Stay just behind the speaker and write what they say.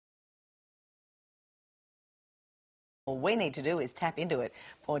All we need to do is tap into it.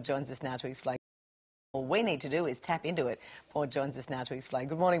 Paul joins us now to explain. All we need to do is tap into it. Paul joins us now to explain.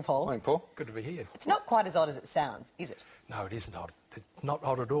 Good morning, Paul. Morning, Paul. Good to be here. It's not quite as odd as it sounds, is it? No, it is not. It's not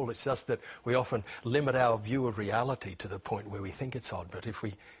odd at all. It's just that we often limit our view of reality to the point where we think it's odd. But if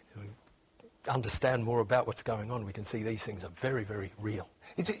we understand more about what's going on, we can see these things are very, very real.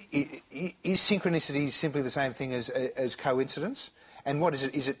 Is synchronicity simply the same thing as coincidence? And what is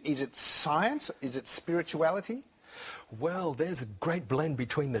it? Is it science? Is it spirituality? Well, there's a great blend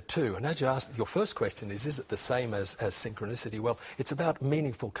between the two. And as you asked, your first question is it the same as synchronicity? Well, it's about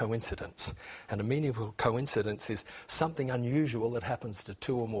meaningful coincidence. And a meaningful coincidence is something unusual that happens to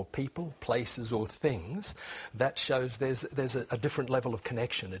two or more people, places or things that shows there's a different level of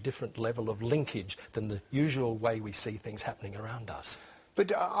connection, a different level of linkage than the usual way we see things happening around us.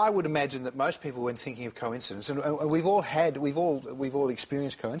 But I would imagine that most people, when thinking of coincidence, and we've all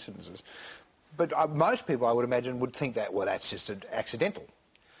experienced coincidences, but most people, I would imagine, would think that, well, that's just accidental.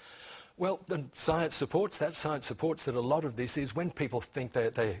 Well, the science supports that. Science supports that a lot of this is when people think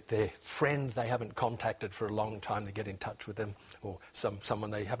that their friend they haven't contacted for a long time, they get in touch with them, or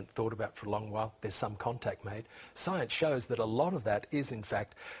someone they haven't thought about for a long while, there's some contact made. Science shows that a lot of that is, in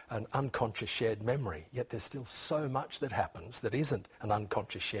fact, an unconscious shared memory, yet there's still so much that happens that isn't an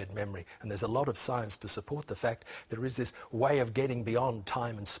unconscious shared memory. And there's a lot of science to support the fact there is this way of getting beyond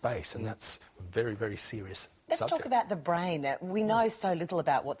time and space, and that's very, very serious. Let's talk about the brain. We know so little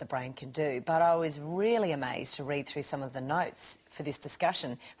about what the brain can do, but I was really amazed to read through some of the notes for this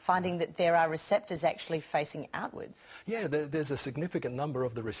discussion, finding that there are receptors actually facing outwards. Yeah, there's a significant number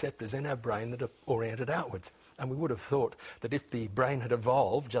of the receptors in our brain that are oriented outwards. And we would have thought that if the brain had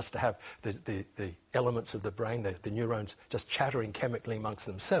evolved just to have the elements of the brain, the neurons just chattering chemically amongst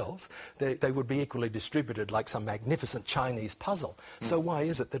themselves, they would be equally distributed like some magnificent Chinese puzzle. So why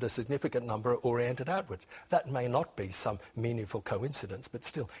is it that a significant number are oriented outwards? That may not be some meaningful coincidence, but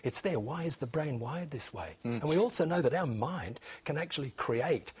still, it's there. Why is the brain wired this way? And we also know that our mind can actually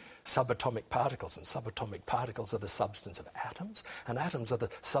create subatomic particles, and subatomic particles are the substance of atoms, and atoms are the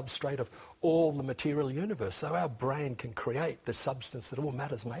substrate of all the material universe. So our brain can create the substance that all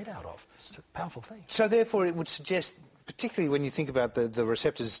matter's made out of. It's a powerful thing. So therefore it would suggest, particularly when you think about the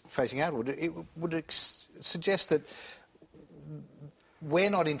receptors facing outward, it would suggest that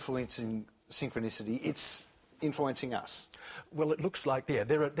we're not influencing synchronicity, it's influencing us. Well, it looks like, yeah,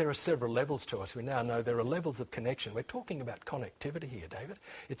 there are several levels to us. We now know there are levels of connection. We're talking about connectivity here, David.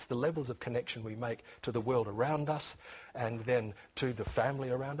 It's the levels of connection we make to the world around us and then to the family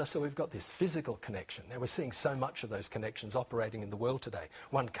around us. So we've got this physical connection. Now, we're seeing so much of those connections operating in the world today.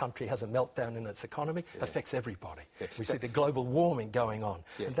 One country has a meltdown in its economy, affects everybody. Yes. We see the global warming going on.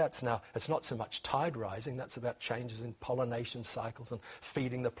 Yeah. And that's now, it's not so much tide rising, that's about changes in pollination cycles and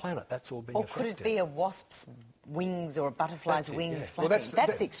feeding the planet. That's all being affected. Or could it be a wasp's wings or a butterfly's wings flapping? Well,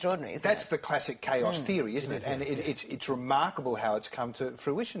 that's extraordinary, isn't it? That's the classic chaos theory, isn't it? And it's remarkable how it's come to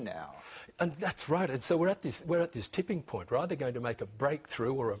fruition now. And that's right. And so we're at this tipping point. We're either going to make a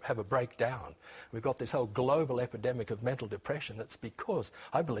breakthrough or have a breakdown. We've got this whole global epidemic of mental depression. It's because,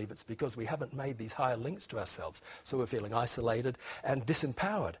 I believe it's because we haven't made these higher links to ourselves. So we're feeling isolated and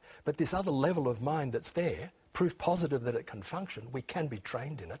disempowered. But this other level of mind that's there, proof positive that it can function, we can be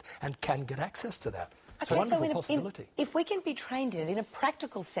trained in it and can get access to that. It's a wonderful possibility. If we can be trained in it, in a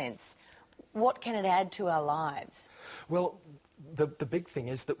practical sense, what can it add to our lives? Well, the big thing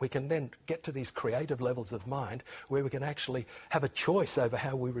is that we can then get to these creative levels of mind where we can actually have a choice over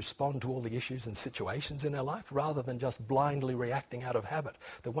how we respond to all the issues and situations in our life rather than just blindly reacting out of habit.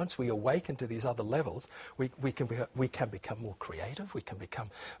 That once we awaken to these other levels, we can become more creative, we can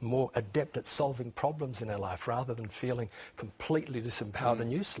become more adept at solving problems in our life rather than feeling completely disempowered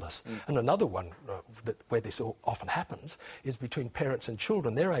and useless. And another one where this often happens is between parents and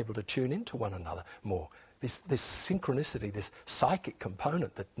children. They're able to tune into one another more. This synchronicity, this psychic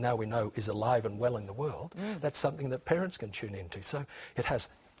component that now we know is alive and well in the world, that's something that parents can tune into. So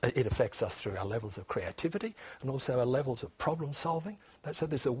it affects us through our levels of creativity and also our levels of problem solving. So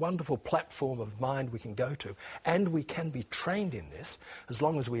there's a wonderful platform of mind we can go to, and we can be trained in this as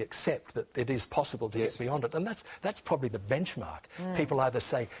long as we accept that it is possible to get beyond it. And that's probably the benchmark. People either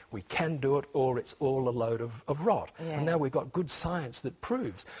say we can do it or it's all a load of rot. And now we've got good science that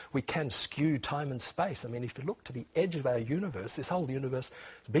proves we can skew time and space. I mean, if you look to the edge of our universe, this whole universe,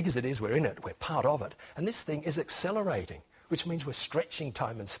 as big as it is, we're in it, we're part of it, and this thing is accelerating, which means we're stretching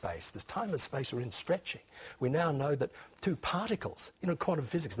time and space. This time and space are in stretching. We now know that two particles, quantum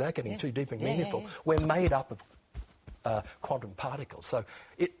physics, without getting too deep and meaningful, we're made up of quantum particles. So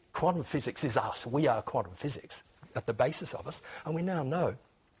quantum physics is us. We are quantum physics at the basis of us. And we now know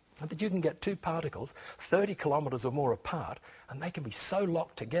And that you can get two particles 30 kilometres or more apart, and they can be so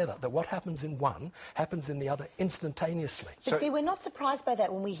locked together that what happens in one happens in the other instantaneously. But see, we're not surprised by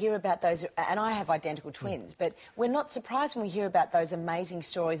that when we hear about those, and I have identical twins, but we're not surprised when we hear about those amazing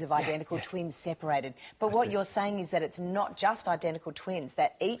stories of identical twins separated. But what you're saying is that it's not just identical twins,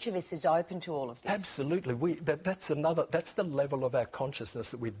 that each of us is open to all of this. Absolutely. That's the level of our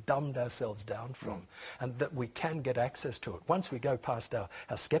consciousness that we've dumbed ourselves down from, and that we can get access to it. Once we go past our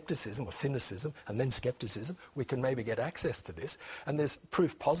scepticism or cynicism and then skepticism, we can maybe get access to this. And there's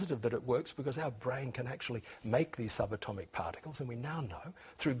proof positive that it works because our brain can actually make these subatomic particles, and we now know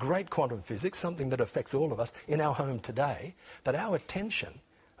through great quantum physics, something that affects all of us in our home today, that our attention,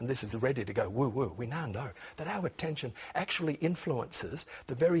 and this is ready to go woo-woo, we now know that our attention actually influences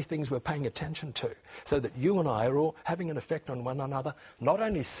the very things we're paying attention to, so that you and I are all having an effect on one another, not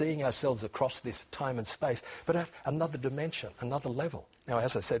only seeing ourselves across this time and space, but at another dimension, another level. Now,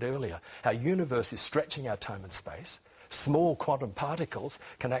 as I said earlier, our universe is stretching our time and space. Small quantum particles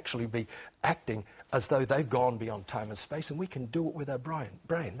can actually be acting as though they've gone beyond time and space, and we can do it with our brain,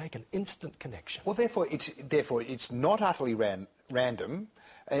 make an instant connection. Well, therefore, it's not utterly random.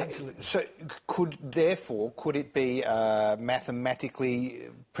 Absolutely. So could it be mathematically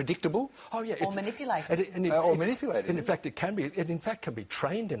predictable? Oh yeah, or manipulated. Or manipulated. In fact, it can be. It in fact can be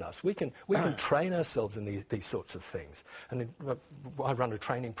trained in us. We can train ourselves in these sorts of things. And I run a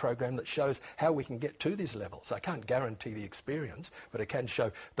training program that shows how we can get to these levels. I can't guarantee the experience, but I can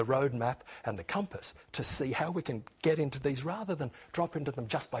show the roadmap and the compass to see how we can get into these rather than drop into them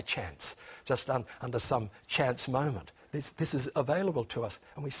just by chance, just under some chance moment. This is available to us,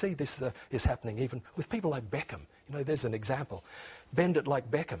 and we see this is happening even with people like Beckham. You know, there's an example. Bend it like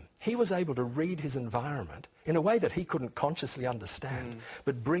Beckham. He was able to read his environment in a way that he couldn't consciously understand,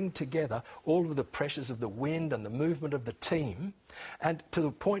 but bring together all of the pressures of the wind and the movement of the team, and to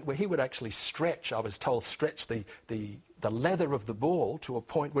the point where he would actually stretch, I was told, stretch the leather of the ball to a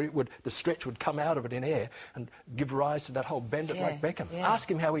point where the stretch would come out of it in air and give rise to that whole bend it like Beckham. Ask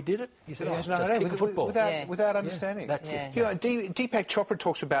him how he did it. He said, just kick the football. Without understanding. That's it. You know, Deepak Chopra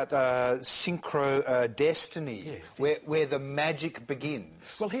talks about synchro destiny, where the magic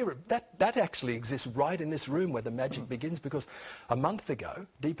begins. Well, here, that actually exists right in this room where the magic begins, because a month ago,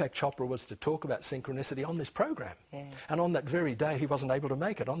 Deepak Chopra was to talk about synchronicity on this program. And on that very day, he wasn't able to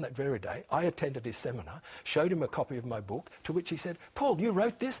make it. On that very day, I attended his seminar, showed him a copy of my book, to which he said, Paul, you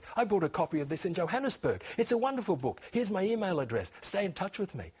wrote this? I bought a copy of this in Johannesburg. It's a wonderful book. Here's my email address. Stay in touch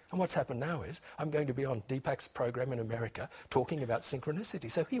with me. And what's happened now is I'm going to be on Deepak's program in America talking about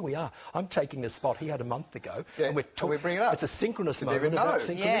synchronicity. So here we are. I'm taking the spot he had a month ago. And we bring it up. It's a synchronous moment about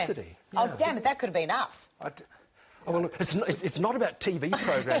synchronicity. Oh, damn it, that could have been us. Oh, well, look, it's not about TV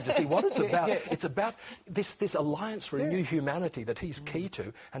programs, you see. What it's about, it's about this alliance for a new humanity that he's key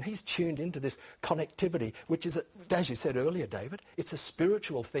to, and he's tuned into this connectivity, which is, as you said earlier, David, it's a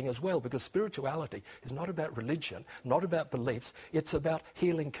spiritual thing as well, because spirituality is not about religion, not about beliefs, it's about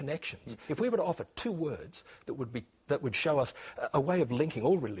healing connections. If we were to offer two words that would show us a way of linking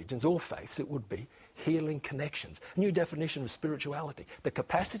all religions, all faiths, it would be healing connections. A new definition of spirituality. The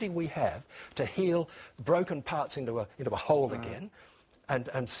capacity we have to heal broken parts into a whole again,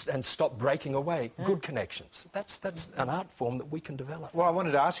 and stop breaking away good connections. That's an art form that we can develop. Well, I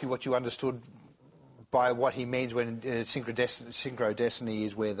wanted to ask you what you understood by what he means when synchro destiny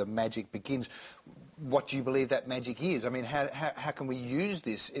is where the magic begins. What do you believe that magic is? I mean, how can we use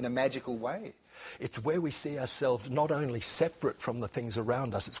this in a magical way? It's where we see ourselves not only separate from the things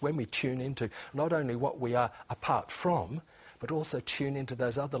around us, it's when we tune into not only what we are apart from, but also tune into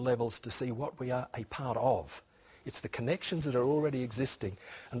those other levels to see what we are a part of. It's the connections that are already existing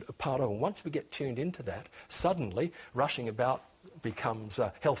and a part of. And once we get tuned into that, suddenly rushing about becomes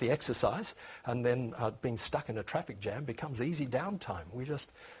healthy exercise, and then being stuck in a traffic jam becomes easy downtime. We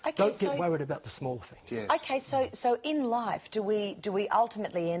just don't get worried about the small things. Yes. Okay, so in life, do we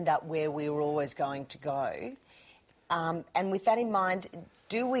ultimately end up where we were always going to go? And with that in mind,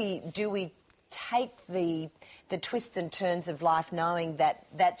 do we take the twists and turns of life knowing that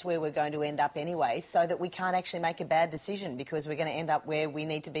that's where we're going to end up anyway, so that we can't actually make a bad decision because we're going to end up where we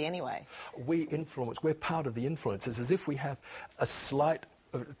need to be anyway? We're part of the influence. It's as if we have a slight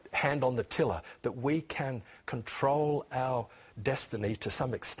hand on the tiller, that we can control our destiny to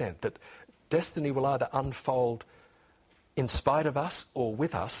some extent, that destiny will either unfold in spite of us or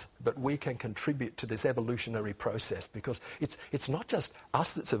with us, but we can contribute to this evolutionary process, because it's not just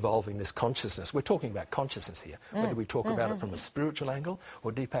us that's evolving this consciousness. We're talking about consciousness here, whether we talk about it from a spiritual angle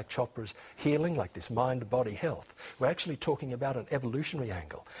or Deepak Chopra's healing, like this mind-body health. We're actually talking about an evolutionary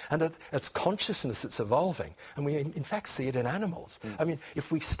angle. And it's consciousness that's evolving, and we in fact see it in animals. I mean,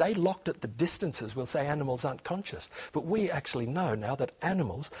 if we stay locked at the distances, we'll say animals aren't conscious. But we actually know now that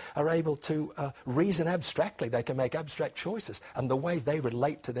animals are able to reason abstractly. They can make abstract choices, and the way they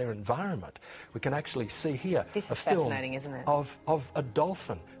relate to their environment. We can actually see here This a is film fascinating, isn't it? of a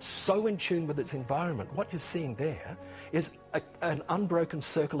dolphin so in tune with its environment. What you're seeing there is an unbroken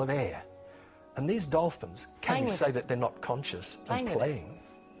circle of air. And these dolphins, can Playing you with say it. that they're not conscious Playing and with it.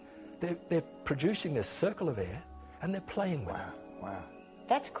 playing? They're producing this circle of air, and they're playing with it. Wow.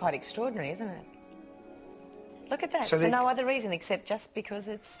 That's quite extraordinary, isn't it? Look at that, So for they- no other reason except just because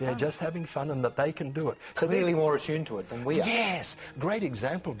it's They're fun. just having fun, and that they can do it. So Clearly more attuned to it than we are. yes, great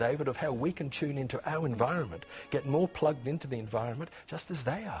example, David, of how we can tune into our environment, get more plugged into the environment, just as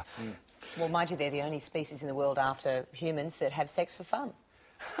they are. Well, mind you, they're the only species in the world after humans that have sex for fun.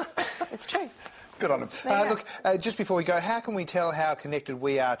 It's true. Good on them. Yeah. Look, just before we go, how can we tell how connected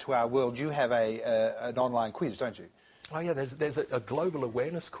we are to our world? You have an online quiz, don't you? Oh yeah, there's a global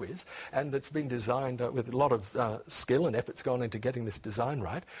awareness quiz, and it's been designed with a lot of skill and effort's gone into getting this design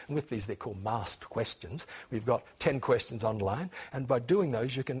right. And with these, they're called masked questions. We've got 10 questions online, and by doing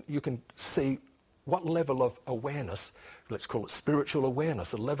those, you can see what level of awareness, let's call it spiritual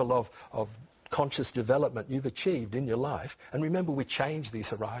awareness, a level of conscious development you've achieved in your life. And remember, we change these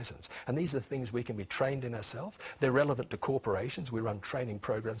horizons, and these are things we can be trained in ourselves. They're relevant to corporations. We run training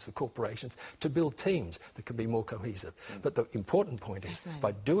programs for corporations to build teams that can be more cohesive. But the important point is,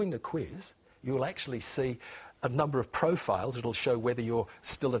 by doing the quiz, you will actually see a number of profiles. It'll show whether you're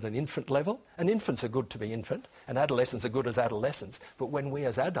still at an infant level, and infants are good to be infant, and adolescents are good as adolescents. But when we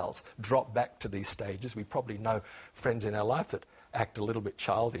as adults drop back to these stages, we probably know friends in our life that act a little bit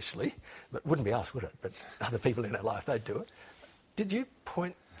childishly, but wouldn't be us, would it? But other people in our life, they'd do it. Did you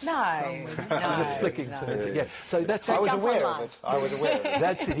point? No, I'm just flicking some into, yeah. So that's I it. was jump aware online. of it. I was aware of it.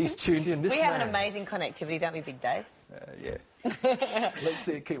 That's it. He's tuned in. This We have an man. amazing connectivity, don't we, Big Dave? Yeah. Let's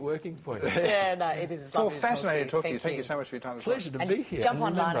see it keep working for you. Yeah, no, it is. It's Well, lovely fascinating to talk to you. Thank Thank you so much for your time. Pleasure to And be here. jump And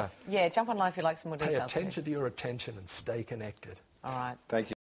online. remember, Yeah, jump online if you like some more pay details. attention to your attention and stay connected. All right.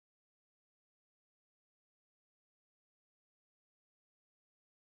 Thank you.